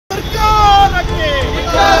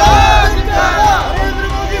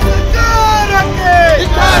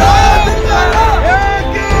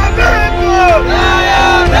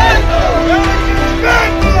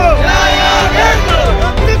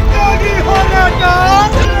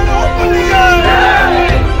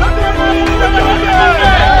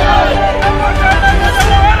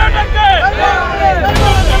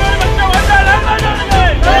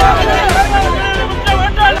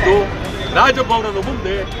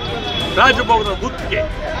ರಾಜಭವನ ಗುತ್ತಿಗೆ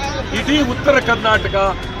ಇಡೀ ಉತ್ತರ ಕರ್ನಾಟಕ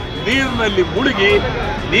ನೀರಿನಲ್ಲಿ ಮುಳುಗಿ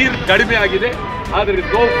ನೀರು ಕಡಿಮೆ ಆಗಿದೆ, ಆದರೆ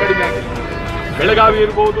ನೋವು ಕಡಿಮೆ ಆಗಿದೆ. ಬೆಳಗಾವಿ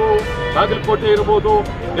ಇರ್ಬೋದು, ಬಾಗಲಕೋಟೆ ಇರ್ಬೋದು,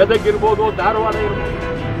 ಗದಗ ಇರ್ಬೋದು, ಧಾರವಾಡ ಇರ್ಬೋದು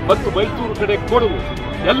ಮತ್ತು ಮೈಸೂರು ಕಡೆ ಕೊಡಗು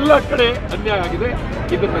ಎಲ್ಲ ಕಡೆ ಅನ್ಯಾಯ ಆಗಿದೆ.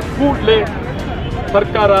 ಇದನ್ನು ಕೂಡಲೇ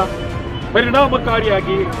ಸರ್ಕಾರ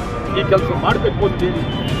ಪರಿಣಾಮಕಾರಿಯಾಗಿ ಈ ಕೆಲಸ ಮಾಡಬೇಕು ಅಂತೇಳಿ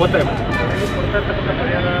ಒತ್ತಾಯ ಮಾಡಿ.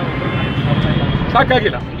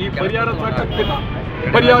 ಸಾಕಾಗಿಲ್ಲ, ಈ ಪರಿಹಾರ ಸಾಕಾಗ್ತಿಲ್ಲ,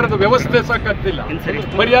 ಪರಿಹಾರದ ವ್ಯವಸ್ಥೆ ಸಾಕಾಗ್ತಿಲ್ಲ.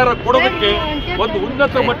 ಪರಿಹಾರ ಕೊಡೋದಕ್ಕೆ ಒಂದು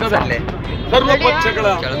ಉನ್ನತ ಮಟ್ಟದ ಸರ್ವಪಕ್ಷಗಳ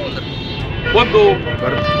ಒಂದು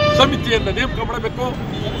ಸಮಿತಿಯನ್ನು ನೇಮಕ ಮಾಡಬೇಕು.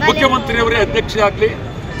 ಮುಖ್ಯಮಂತ್ರಿಯವರೇ ಅಧ್ಯಕ್ಷ ಆಗಲಿ,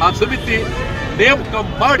 ಆ ಸಮಿತಿ ನೇಮಕ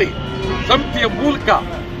ಮಾಡಿ ಸಮಿತಿಯ ಮೂಲಕ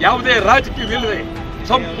ಯಾವುದೇ ರಾಜಕೀಯವಿಲ್ಲದೆ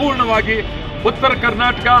ಸಂಪೂರ್ಣವಾಗಿ ಉತ್ತರ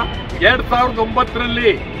ಕರ್ನಾಟಕ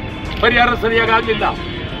 2009ರಲ್ಲಿ ಪರಿಹಾರ ಸರಿಯಾಗಿ ಆಗಲಿಲ್ಲ,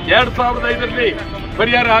 2005ರಲ್ಲಿ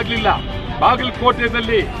ಪರಿಹಾರ ಆಗಲಿಲ್ಲ,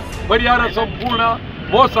 ಬಾಗಲಕೋಟೆಯಲ್ಲಿ ಪರಿಹಾರ ಸಂಪೂರ್ಣ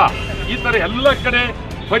ಮೋಸ, ಈ ಥರ ಎಲ್ಲ ಕಡೆ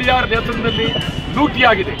ಪರಿಹಾರದ ಹೆಸರಿನಲ್ಲಿ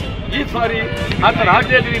ಲೂಟಿಯಾಗಿದೆ. ಈ ಸಾರಿ ಆ ಥರ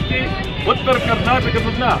ಆಗದೇ ರೀತಿ ಉತ್ತರ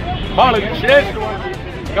ಕರ್ನಾಟಕದನ್ನ ಬಹಳ ವಿಶೇಷವಾಗಿ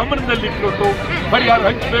ಗಮನದಲ್ಲಿಟ್ಟುಕೊಂಡು ಪರಿಹಾರ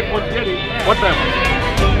ಹಂಚಬೇಕು ಅಂತೇಳಿ ಒತ್ತಾಯ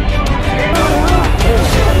ಮಾಡಿ.